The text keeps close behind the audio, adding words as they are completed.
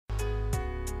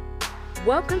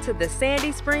Welcome to the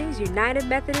Sandy Springs United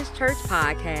Methodist Church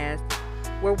podcast,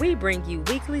 where we bring you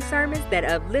weekly sermons that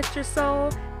uplift your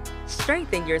soul,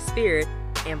 strengthen your spirit,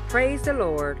 and praise the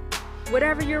Lord.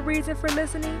 Whatever your reason for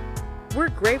listening, we're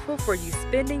grateful for you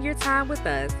spending your time with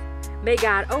us. May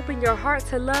God open your heart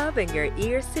to love and your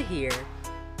ears to hear.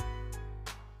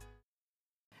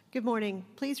 Good morning.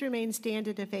 Please remain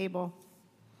standing if able.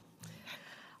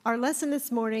 Our lesson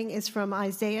this morning is from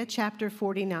Isaiah chapter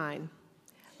 49.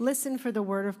 Listen for the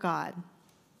word of God.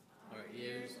 Our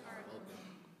ears are open.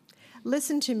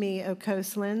 Listen to me, O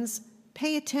coastlands.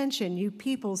 Pay attention, you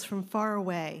peoples from far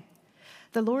away.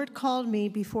 The Lord called me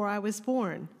before I was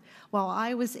born. While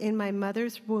I was in my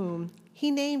mother's womb,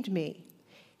 he named me.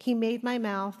 He made my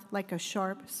mouth like a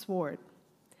sharp sword.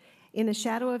 In the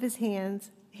shadow of his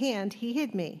hand, he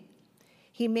hid me.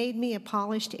 He made me a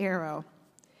polished arrow.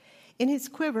 In his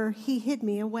quiver, he hid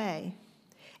me away.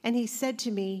 And he said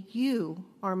to me, "You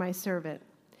are my servant,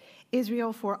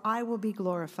 Israel, for I will be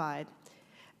glorified."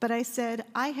 But I said,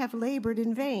 "I have labored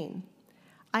in vain.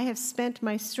 I have spent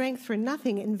my strength for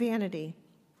nothing in vanity.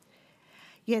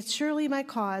 Yet surely my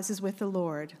cause is with the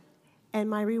Lord, and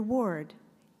my reward,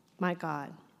 my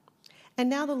God."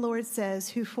 And now the Lord says,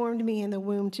 who formed me in the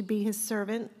womb to be his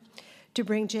servant, to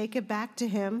bring Jacob back to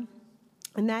him,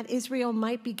 and that Israel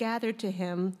might be gathered to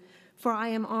him, for I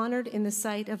am honored in the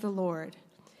sight of the Lord.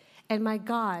 And my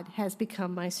God has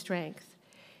become my strength.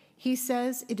 He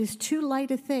says, "It is too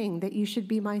light a thing that you should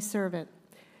be my servant,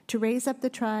 to raise up the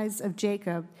tribes of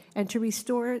Jacob and to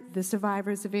restore the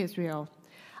survivors of Israel.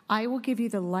 I will give you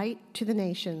the light to the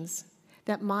nations,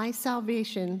 that my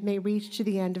salvation may reach to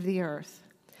the end of the earth."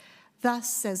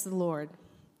 Thus says the Lord,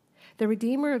 the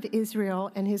Redeemer of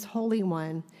Israel and his Holy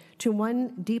One, to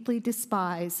one deeply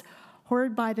despised,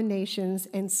 horrid by the nations,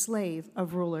 and slave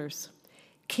of rulers.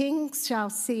 Kings shall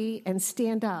see and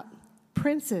stand up,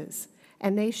 princes,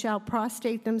 and they shall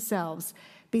prostrate themselves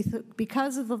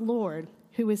because of the Lord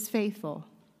who is faithful,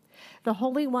 the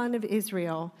Holy One of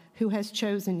Israel who has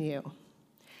chosen you.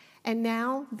 And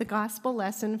now the gospel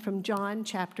lesson from John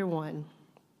chapter 1.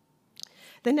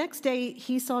 The next day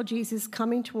he saw Jesus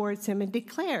coming towards him and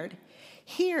declared,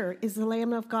 "Here is the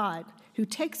Lamb of God who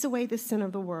takes away the sin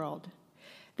of the world.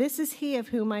 This is he of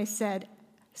whom I said,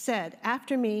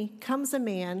 after me comes a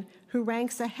man who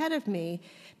ranks ahead of me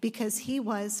because he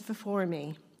was before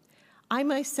me. I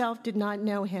myself did not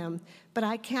know him, but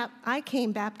I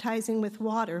came baptizing with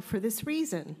water for this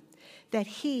reason, that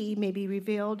he may be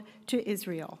revealed to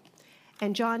Israel."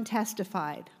 And John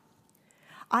testified,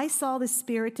 "I saw the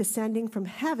Spirit descending from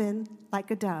heaven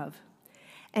like a dove,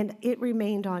 and it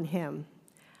remained on him.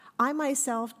 I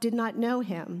myself did not know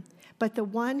him, but the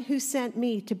one who sent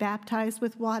me to baptize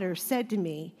with water said to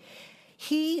me,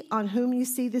 'He on whom you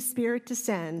see the Spirit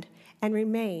descend and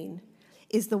remain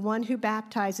is the one who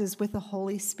baptizes with the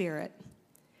Holy Spirit.'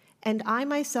 And I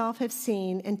myself have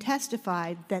seen and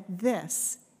testified that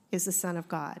this is the Son of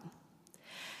God."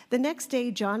 The next day,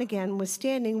 John again was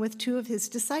standing with two of his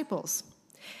disciples.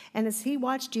 And as he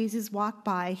watched Jesus walk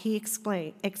by, he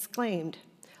exclaimed,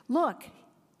 "Look,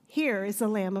 here is the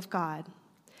Lamb of God."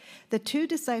 The two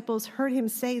disciples heard him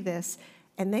say this,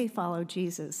 and they followed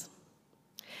Jesus.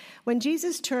 When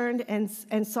Jesus turned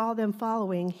and saw them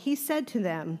following, he said to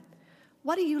them,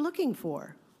 "What are you looking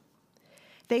for?"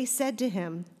 They said to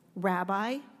him,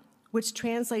 "Rabbi," which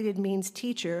translated means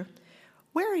teacher,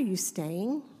 "where are you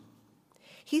staying?"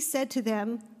 He said to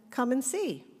them, "Come and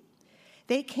see."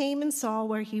 They came and saw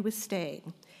where he was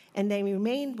staying, and they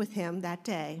remained with him that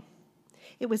day.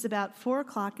 It was about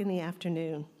 4:00 in the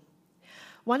afternoon.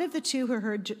 One of the two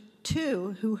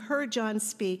who heard John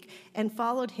speak and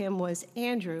followed him was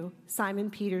Andrew,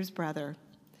 Simon Peter's brother.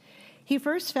 He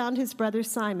first found his brother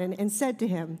Simon and said to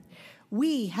him,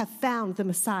 "We have found the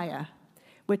Messiah,"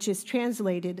 which is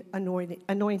translated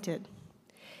anointed.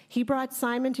 He brought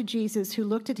Simon to Jesus, who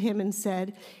looked at him and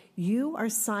said, "You are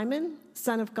Simon,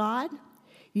 son of God?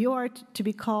 You are to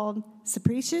be called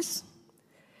Cephas."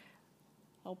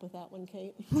 Help with that one,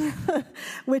 Kate.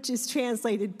 Which is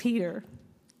translated Peter.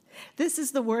 This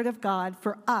is the word of God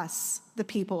for us, the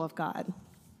people of God.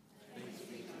 Thanks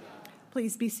be to God.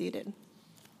 Please be seated.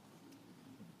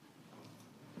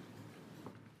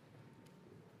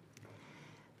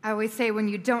 I always say when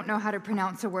you don't know how to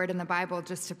pronounce a word in the Bible,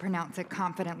 just to pronounce it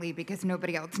confidently because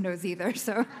nobody else knows either.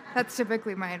 So that's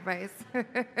typically my advice.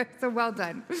 So well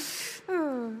done.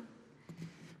 Oh.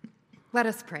 Let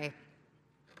us pray.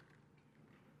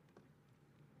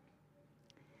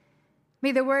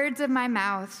 May the words of my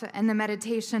mouth and the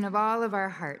meditation of all of our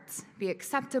hearts be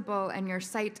acceptable in your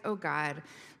sight, O God,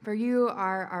 for you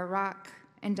are our rock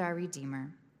and our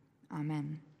Redeemer.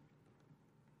 Amen.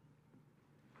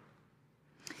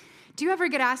 Do you ever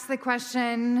get asked the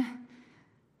question,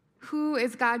 who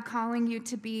is God calling you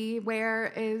to be? Where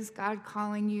is God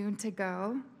calling you to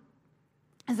go?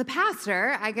 As a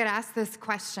pastor, I get asked this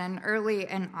question early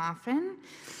and often,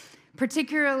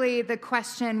 particularly the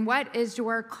question, what is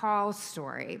your call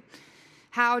story?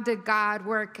 How did God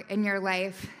work in your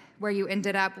life where you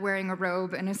ended up wearing a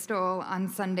robe and a stole on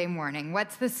Sunday morning?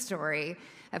 What's the story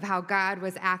of how God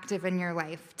was active in your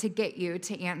life to get you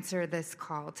to answer this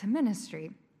call to ministry?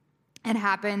 It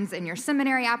happens in your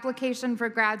seminary application for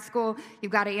grad school.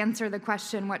 You've got to answer the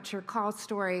question, what's your call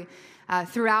story?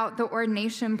 Throughout the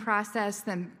ordination process,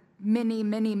 the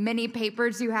many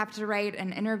papers you have to write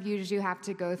and interviews you have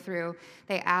to go through,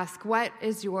 they ask, what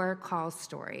is your call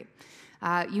story?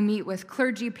 You meet with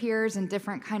clergy peers and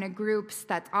different kind of groups.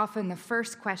 That's often the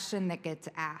first question that gets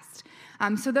asked.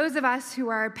 So those of us who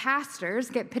are pastors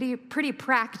get pretty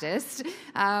practiced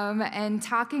in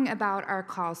talking about our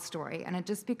call story, and it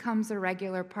just becomes a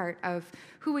regular part of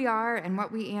who we are and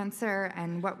what we answer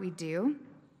and what we do.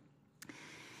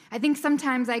 I think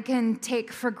sometimes I can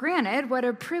take for granted what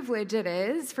a privilege it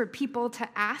is for people to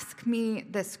ask me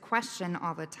this question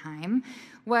all the time,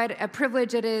 what a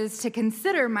privilege it is to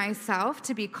consider myself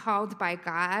to be called by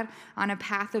God on a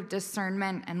path of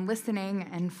discernment and listening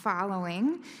and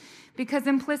following. Because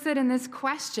implicit in this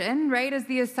question, right, is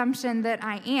the assumption that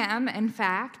I am, in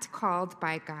fact, called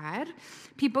by God.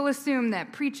 People assume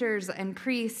that preachers and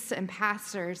priests and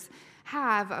pastors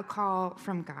have a call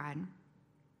from God.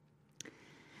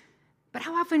 But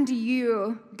how often do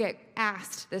you get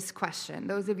asked this question,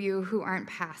 those of you who aren't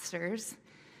pastors?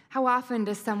 How often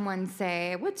does someone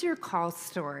say, what's your call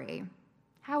story?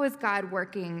 How is God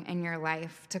working in your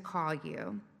life to call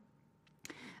you?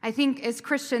 I think as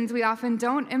Christians, we often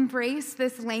don't embrace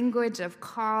this language of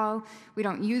call. We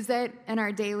don't use it in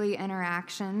our daily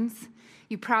interactions.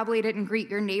 You probably didn't greet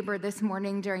your neighbor this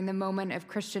morning during the moment of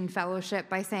Christian fellowship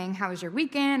by saying, how was your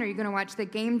weekend? Are you going to watch the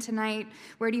game tonight?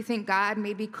 Where do you think God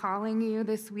may be calling you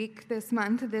this week, this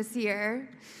month, this year?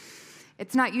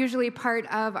 It's not usually part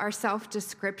of our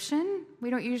self-description.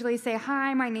 We don't usually say,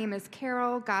 hi, my name is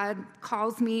Carol. God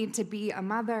calls me to be a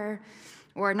mother.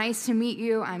 Or, nice to meet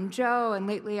you, I'm Joe, and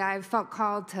lately I've felt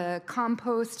called to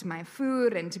compost my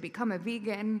food and to become a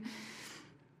vegan.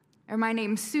 Or, my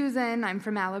name's Susan, I'm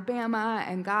from Alabama,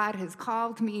 and God has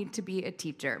called me to be a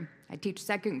teacher. I teach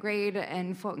second grade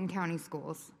in Fulton County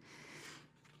schools.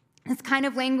 This kind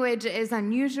of language is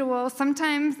unusual.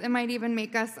 Sometimes it might even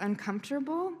make us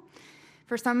uncomfortable.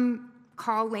 For some,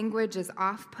 call language is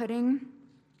off-putting.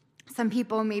 Some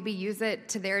people maybe use it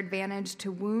to their advantage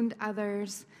to wound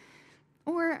others.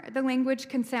 Or the language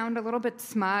can sound a little bit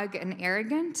smug and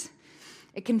arrogant.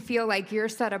 It can feel like you're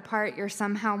set apart, you're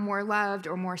somehow more loved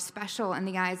or more special in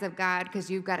the eyes of God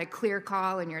because you've got a clear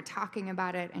call and you're talking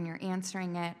about it and you're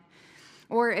answering it.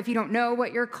 Or if you don't know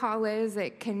what your call is,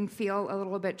 it can feel a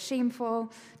little bit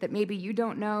shameful that maybe you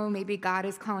don't know, maybe God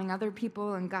is calling other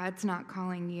people and God's not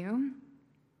calling you.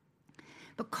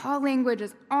 But call language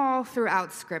is all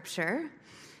throughout Scripture.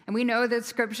 And we know that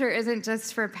Scripture isn't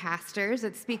just for pastors.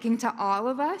 It's speaking to all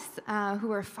of us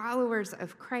who are followers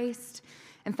of Christ.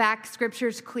 In fact,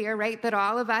 Scripture's clear, right, that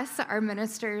all of us are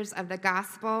ministers of the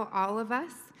gospel, all of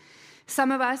us.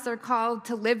 Some of us are called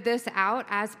to live this out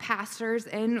as pastors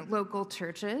in local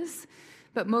churches,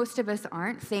 but most of us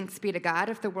aren't. Thanks be to God.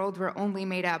 If the world were only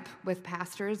made up with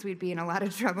pastors, we'd be in a lot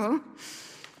of trouble.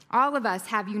 All of us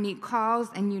have unique calls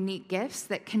and unique gifts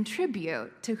that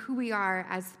contribute to who we are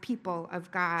as people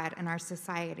of God in our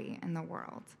society and the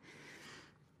world.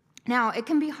 Now, it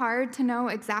can be hard to know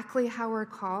exactly how we're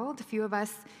called. A few of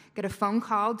us get a phone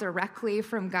call directly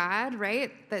from God,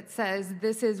 right, that says,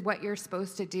 this is what you're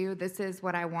supposed to do, this is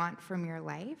what I want from your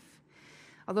life.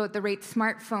 Although at the rate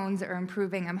smartphones are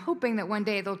improving, I'm hoping that one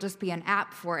day there'll just be an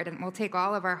app for it and we'll take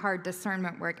all of our hard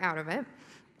discernment work out of it.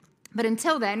 But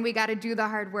until then, we got to do the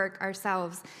hard work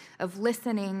ourselves of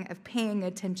listening, of paying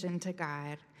attention to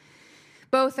God.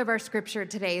 Both of our scripture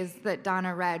todays that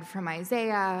Donna read from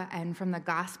Isaiah and from the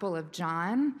Gospel of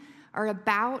John are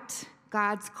about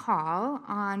God's call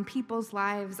on people's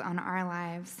lives, on our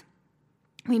lives.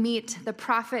 We meet the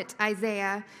prophet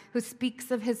Isaiah, who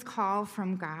speaks of his call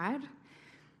from God.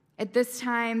 At this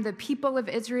time, the people of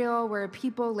Israel were a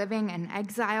people living in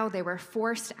exile. They were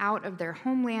forced out of their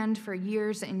homeland for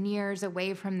years and years,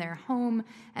 away from their home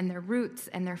and their roots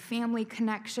and their family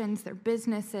connections, their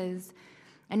businesses.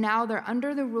 And now they're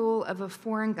under the rule of a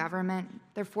foreign government.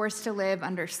 They're forced to live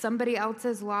under somebody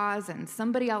else's laws and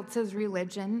somebody else's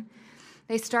religion.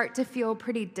 They start to feel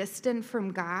pretty distant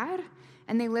from God,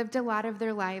 and they lived a lot of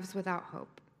their lives without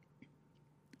hope.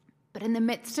 But in the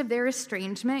midst of their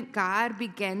estrangement, God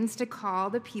begins to call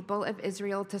the people of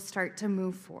Israel to start to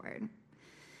move forward.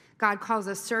 God calls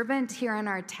a servant here in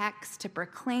our text to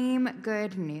proclaim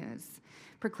good news,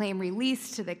 proclaim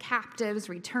release to the captives,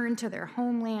 return to their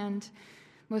homeland,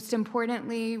 most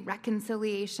importantly,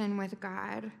 reconciliation with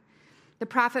God. The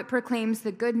prophet proclaims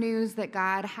the good news that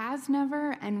God has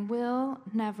never and will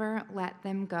never let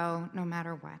them go, no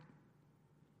matter what.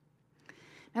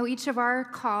 Now, each of our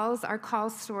call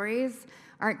stories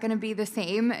aren't going to be the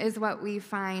same as what we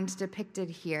find depicted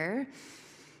here.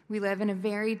 We live in a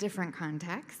very different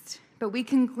context, but we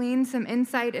can glean some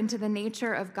insight into the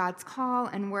nature of God's call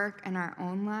and work in our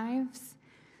own lives.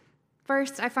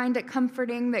 First, I find it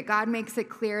comforting that God makes it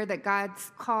clear that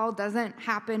God's call doesn't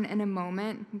happen in a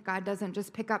moment. God doesn't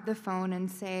just pick up the phone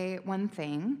and say one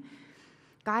thing.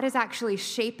 God is actually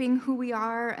shaping who we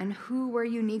are and who we're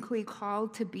uniquely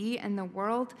called to be in the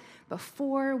world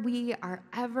before we are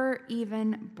ever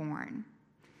even born.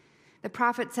 The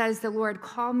prophet says, "The Lord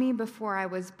called me before I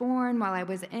was born, while I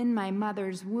was in my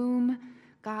mother's womb.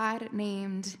 God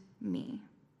named me."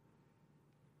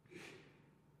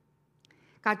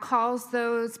 God calls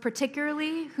those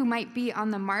particularly who might be on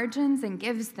the margins and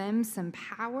gives them some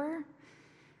power.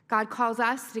 God calls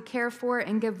us to care for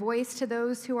and give voice to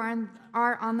those who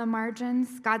are on the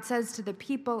margins. God says to the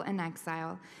people in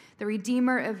exile, the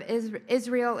Redeemer of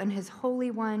Israel and his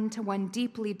Holy One, to one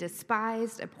deeply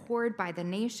despised, abhorred by the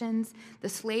nations, the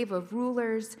slave of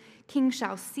rulers, kings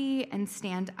shall see and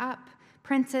stand up,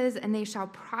 princes, and they shall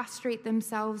prostrate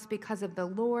themselves because of the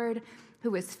Lord,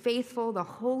 who is faithful, the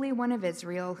Holy One of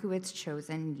Israel, who has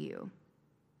chosen you.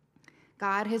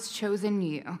 God has chosen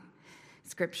you.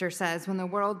 Scripture says, when the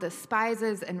world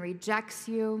despises and rejects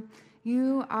you,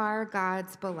 you are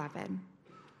God's beloved.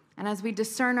 And as we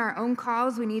discern our own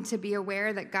calls, we need to be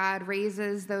aware that God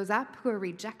raises those up who are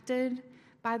rejected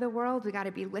by the world. We got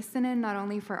to be listening not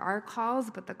only for our calls,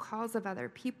 but the calls of other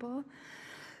people.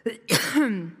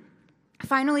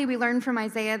 Finally, we learn from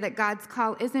Isaiah that God's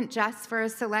call isn't just for a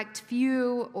select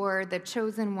few or the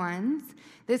chosen ones.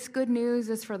 This good news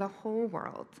is for the whole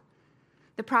world.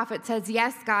 The prophet says,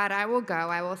 "Yes, God, I will go.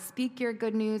 I will speak your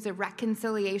good news of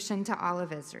reconciliation to all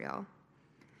of Israel."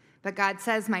 But God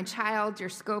says, "My child, your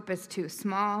scope is too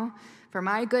small. For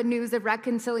my good news of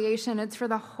reconciliation, it's for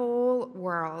the whole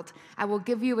world. I will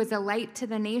give you as a light to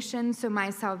the nations so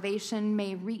my salvation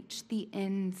may reach the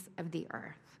ends of the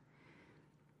earth."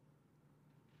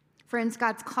 Friends,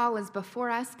 God's call is before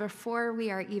us before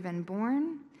we are even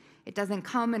born. It doesn't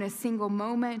come in a single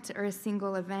moment or a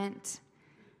single event.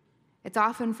 It's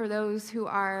often for those who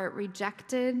are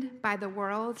rejected by the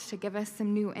world to give us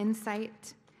some new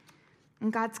insight.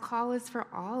 And God's call is for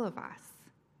all of us.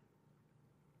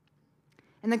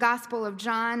 In the Gospel of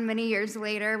John, many years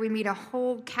later, we meet a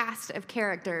whole cast of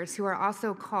characters who are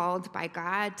also called by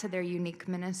God to their unique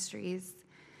ministries.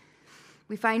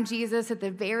 We find Jesus at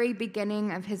the very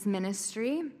beginning of his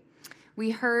ministry. We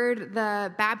heard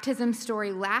the baptism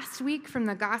story last week from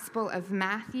the Gospel of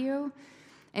Matthew.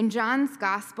 In John's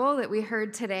Gospel that we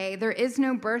heard today, there is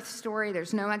no birth story.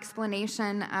 There's no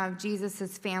explanation of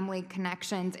Jesus' family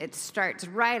connections. It starts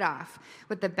right off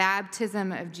with the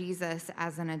baptism of Jesus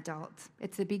as an adult.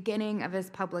 It's the beginning of his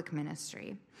public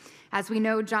ministry. As we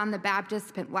know, John the Baptist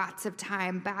spent lots of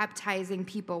time baptizing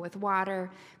people with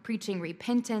water, preaching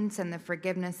repentance and the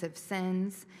forgiveness of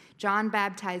sins. John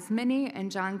baptized many, and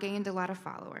John gained a lot of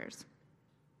followers.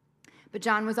 But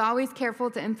John was always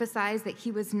careful to emphasize that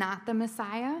he was not the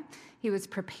Messiah. He was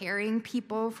preparing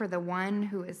people for the one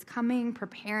who is coming,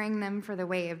 preparing them for the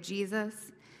way of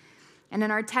Jesus. And in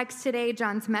our text today,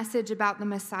 John's message about the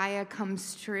Messiah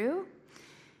comes true.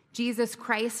 Jesus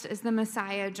Christ is the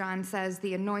Messiah, John says,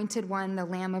 the anointed one, the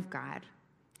Lamb of God.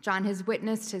 John has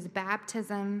witnessed his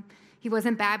baptism. He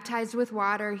wasn't baptized with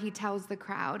water, he tells the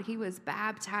crowd. He was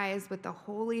baptized with the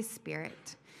Holy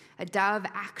Spirit. A dove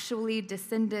actually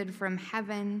descended from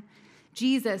heaven.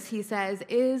 Jesus, he says,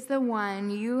 is the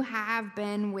one you have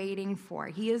been waiting for.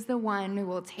 He is the one who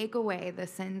will take away the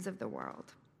sins of the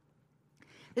world.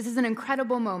 This is an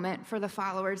incredible moment for the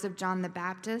followers of John the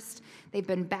Baptist. They've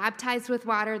been baptized with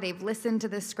water. They've listened to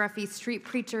the scruffy street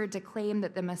preacher declaim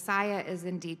that the Messiah is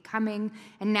indeed coming,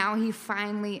 and now he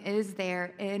finally is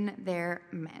there in their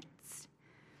midst.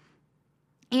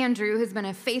 Andrew has been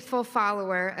a faithful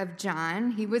follower of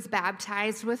John. He was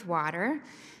baptized with water,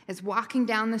 is walking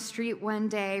down the street one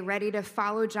day ready to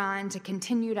follow John to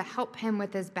continue to help him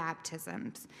with his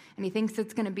baptisms. And he thinks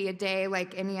it's going to be a day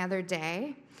like any other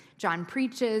day. John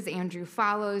preaches, Andrew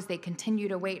follows, they continue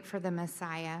to wait for the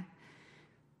Messiah.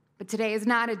 But today is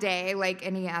not a day like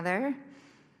any other.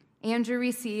 Andrew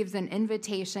receives an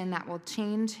invitation that will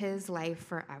change his life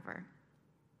forever.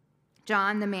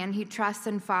 John, the man he trusts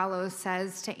and follows,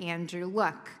 says to Andrew,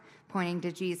 "Look," pointing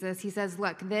to Jesus, he says,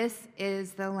 "Look, this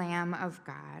is the Lamb of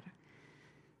God."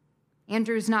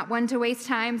 Andrew's not one to waste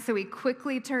time, so he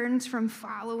quickly turns from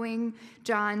following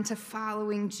John to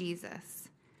following Jesus.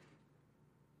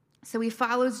 So he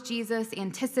follows Jesus,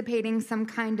 anticipating some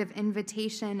kind of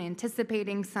invitation,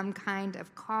 anticipating some kind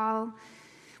of call.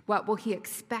 What will he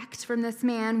expect from this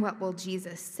man? What will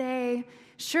Jesus say?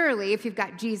 Surely, if you've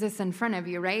got Jesus in front of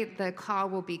you, right, the call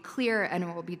will be clear and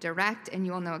it will be direct, and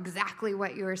you will know exactly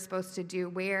what you are supposed to do,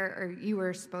 where you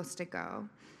are supposed to go.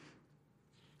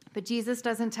 But Jesus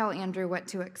doesn't tell Andrew what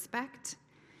to expect.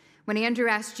 When Andrew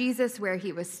asked Jesus where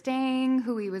he was staying,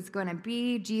 who he was going to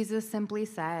be, Jesus simply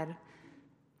said,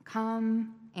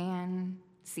 "Come and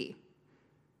see."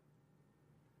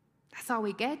 That's all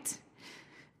we get.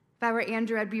 If I were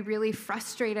Andrew, I'd be really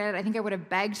frustrated. I think I would have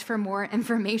begged for more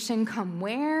information. Come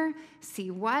where?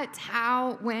 See what?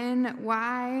 How? When?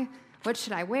 Why? What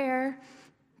should I wear?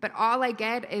 But all I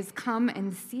get is come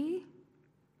and see.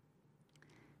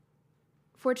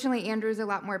 Fortunately, Andrew's a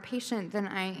lot more patient than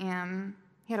I am.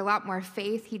 He had a lot more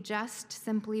faith. He just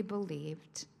simply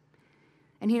believed.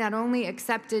 And he not only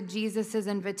accepted Jesus'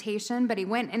 invitation, but he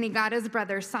went and he got his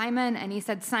brother Simon, and he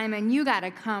said, "Simon, you got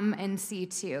to come and see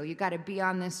too. You got to be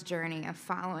on this journey of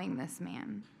following this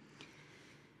man."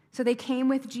 So they came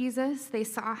with Jesus. They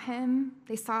saw him.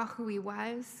 They saw who he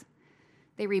was.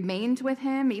 They remained with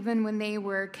him even when they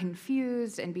were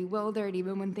confused and bewildered,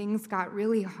 even when things got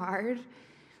really hard.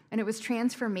 And it was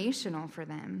transformational for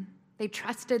them. They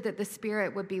trusted that the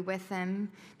Spirit would be with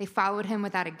them. They followed him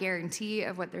without a guarantee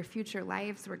of what their future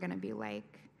lives were going to be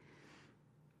like.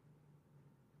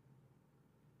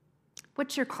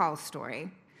 What's your call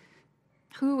story?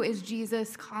 Who is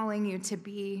Jesus calling you to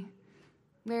be?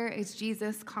 Where is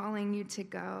Jesus calling you to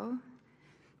go?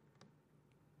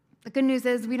 The good news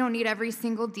is we don't need every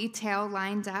single detail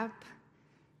lined up.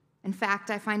 In fact,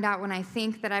 I find out when I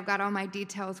think that I've got all my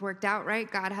details worked out right,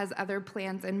 God has other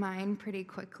plans in mind pretty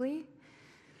quickly.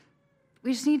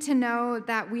 We just need to know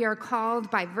that we are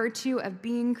called by virtue of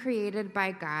being created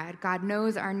by God. God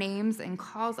knows our names and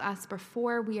calls us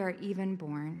before we are even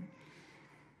born.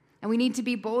 And we need to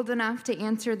be bold enough to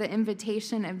answer the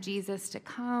invitation of Jesus to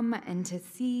come and to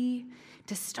see,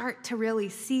 to start to really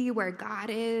see where God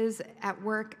is at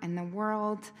work in the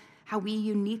world, how we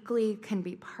uniquely can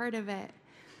be part of it.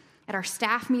 At our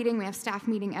staff meeting, we have staff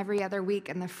meeting every other week,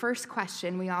 and the first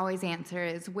question we always answer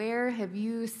is, where have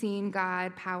you seen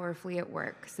God powerfully at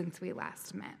work since we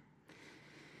last met?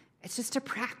 It's just a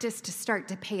practice to start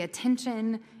to pay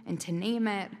attention and to name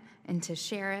it and to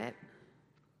share it.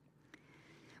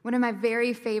 One of my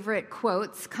very favorite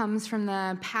quotes comes from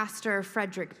the pastor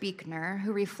Frederick Buechner,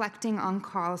 who, reflecting on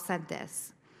call, said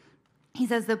this. He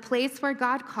says, "The place where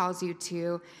God calls you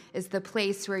to is the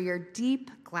place where your deep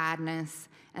gladness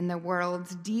and the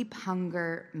world's deep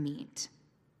hunger meet."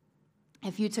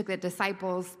 If you took the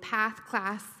Disciples Path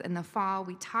class in the fall,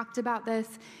 we talked about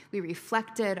this. We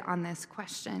reflected on this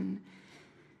question.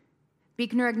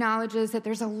 Buechner acknowledges that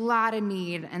there's a lot of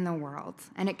need in the world,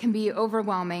 and it can be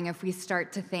overwhelming if we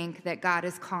start to think that God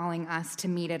is calling us to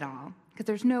meet it all, because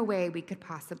there's no way we could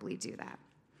possibly do that.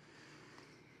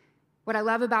 What I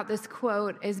love about this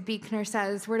quote is Buechner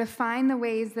says, we're to find the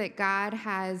ways that God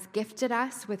has gifted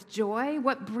us with joy.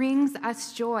 What brings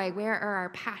us joy? Where are our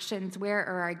passions? Where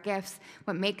are our gifts?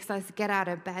 What makes us get out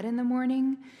of bed in the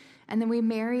morning? And then we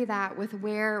marry that with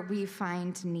where we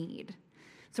find need.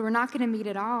 So we're not going to meet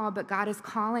it all, but God is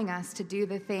calling us to do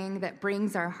the thing that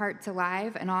brings our hearts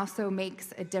alive and also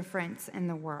makes a difference in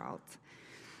the world.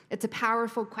 It's a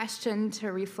powerful question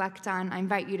to reflect on. I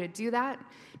invite you to do that.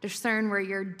 Discern where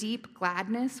your deep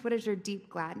gladness, what is your deep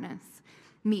gladness,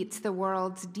 meets the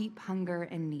world's deep hunger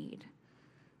and need.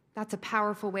 That's a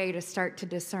powerful way to start to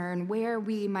discern where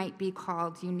we might be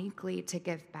called uniquely to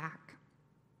give back.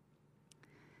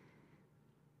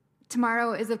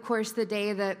 Tomorrow is, of course, the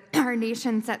day that our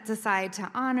nation sets aside to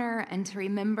honor and to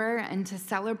remember and to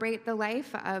celebrate the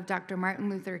life of Dr. Martin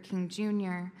Luther King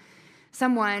Jr.,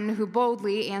 someone who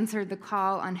boldly answered the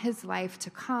call on his life to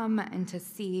come and to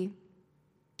see.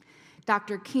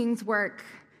 Dr. King's work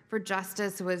for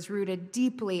justice was rooted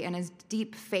deeply in his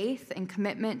deep faith and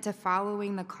commitment to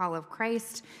following the call of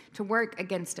Christ to work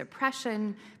against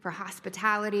oppression, for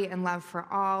hospitality and love for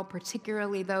all,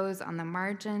 particularly those on the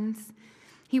margins.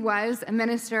 He was a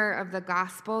minister of the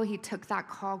gospel. He took that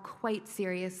call quite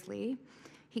seriously.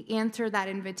 He answered that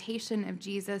invitation of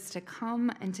Jesus to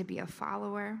come and to be a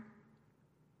follower.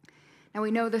 Now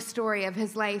we know the story of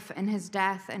his life and his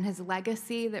death and his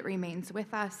legacy that remains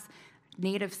with us,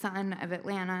 native son of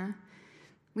Atlanta.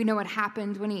 We know what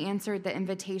happened when he answered the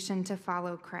invitation to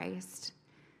follow Christ.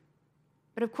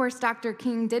 But of course, Dr.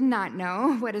 King did not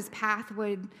know what his path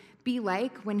would be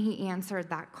like when he answered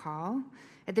that call.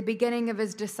 At the beginning of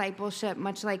his discipleship,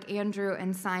 much like Andrew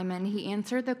and Simon, he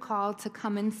answered the call to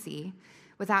come and see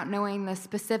without knowing the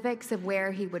specifics of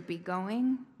where he would be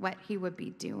going, what he would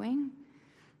be doing.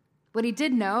 What he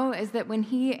did know is that when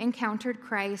he encountered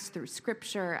Christ through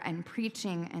scripture and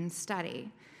preaching and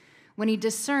study, when he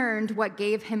discerned what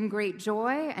gave him great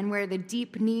joy and where the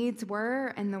deep needs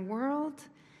were in the world,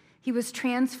 he was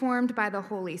transformed by the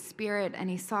Holy Spirit and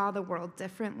he saw the world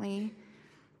differently.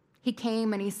 He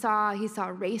came and he saw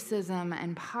racism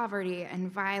and poverty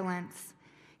and violence.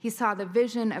 He saw the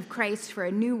vision of Christ for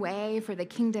a new way for the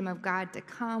kingdom of God to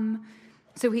come.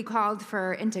 So he called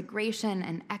for integration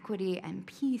and equity and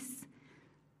peace.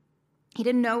 He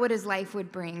didn't know what his life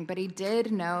would bring, but he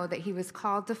did know that he was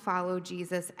called to follow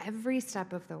Jesus every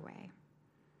step of the way.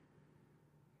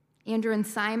 Andrew and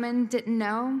Simon didn't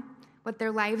know what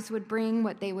their lives would bring,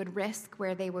 what they would risk,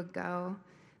 where they would go.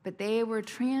 But they were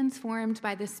transformed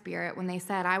by the Spirit when they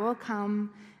said, I will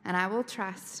come and I will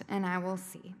trust and I will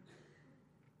see.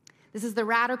 This is the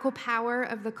radical power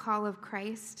of the call of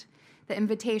Christ, the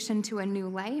invitation to a new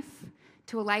life,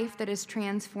 to a life that is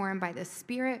transformed by the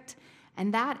Spirit,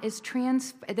 and that is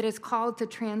called to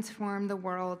transform the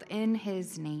world in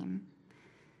his name.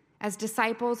 As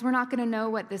disciples, we're not going to know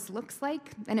what this looks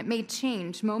like, and it may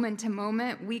change moment to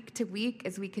moment, week to week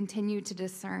as we continue to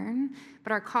discern,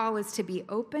 but our call is to be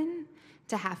open,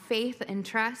 to have faith and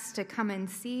trust, to come and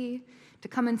see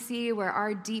where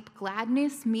our deep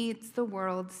gladness meets the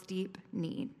world's deep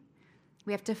need.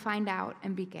 We have to find out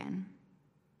and begin.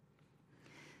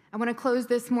 I want to close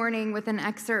this morning with an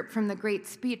excerpt from the great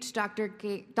speech Dr.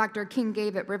 King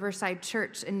gave at Riverside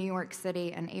Church in New York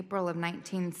City in April of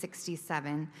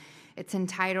 1967. It's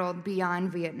entitled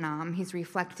Beyond Vietnam. He's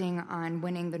reflecting on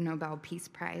winning the Nobel Peace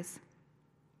Prize.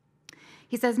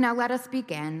 He says, now let us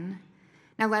begin.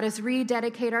 Now let us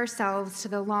rededicate ourselves to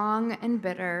the long and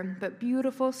bitter but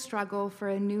beautiful struggle for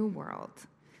a new world.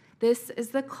 This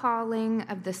is the calling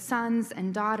of the sons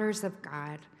and daughters of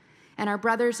God, and our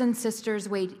brothers and sisters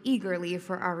wait eagerly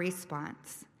for our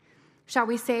response. Shall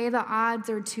we say the odds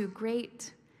are too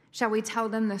great? Shall we tell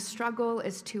them the struggle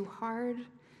is too hard?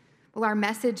 Will our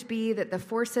message be that the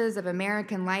forces of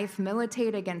American life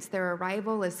militate against their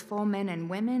arrival as full men and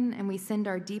women, and we send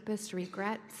our deepest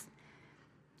regrets?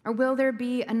 Or will there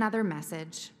be another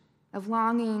message of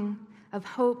longing, of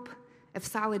hope, of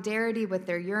solidarity with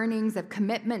their yearnings, of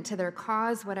commitment to their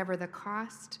cause, whatever the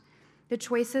cost? The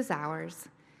choice is ours.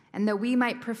 And though we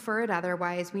might prefer it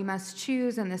otherwise, we must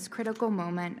choose in this critical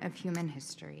moment of human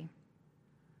history.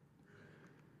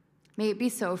 May it be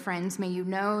so, friends. May you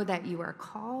know that you are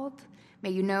called.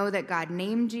 May you know that God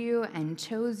named you and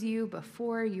chose you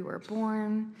before you were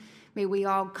born. May we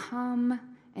all come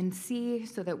and see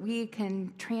so that we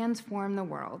can transform the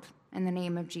world in the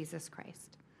name of Jesus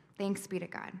Christ. Thanks be to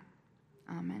God.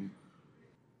 Amen.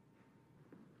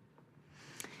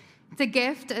 It's a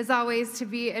gift, as always, to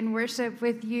be in worship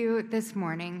with you this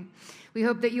morning. We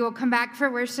hope that you will come back for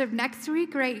worship next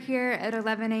week right here at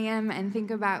 11 a.m. and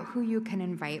think about who you can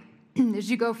invite.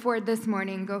 As you go forward this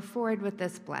morning, go forward with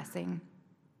this blessing.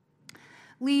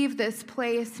 Leave this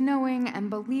place knowing and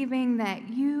believing that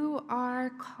you are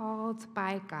called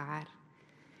by God.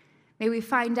 May we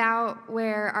find out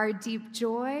where our deep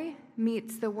joy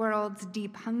meets the world's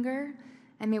deep hunger,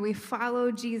 and may we follow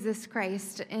Jesus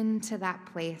Christ into that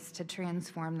place to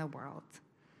transform the world.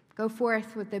 Go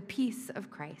forth with the peace of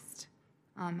Christ.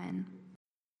 Amen.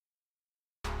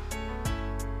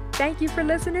 Thank you for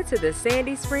listening to the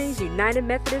Sandy Springs United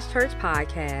Methodist Church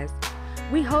podcast.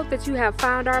 We hope that you have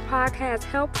found our podcast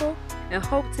helpful and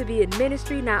hope to be in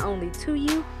ministry not only to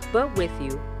you, but with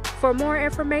you. For more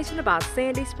information about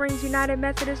Sandy Springs United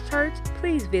Methodist Church,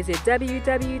 please visit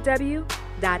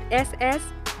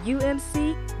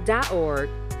www.ssumc.org.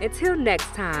 Until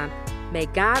next time, may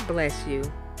God bless you.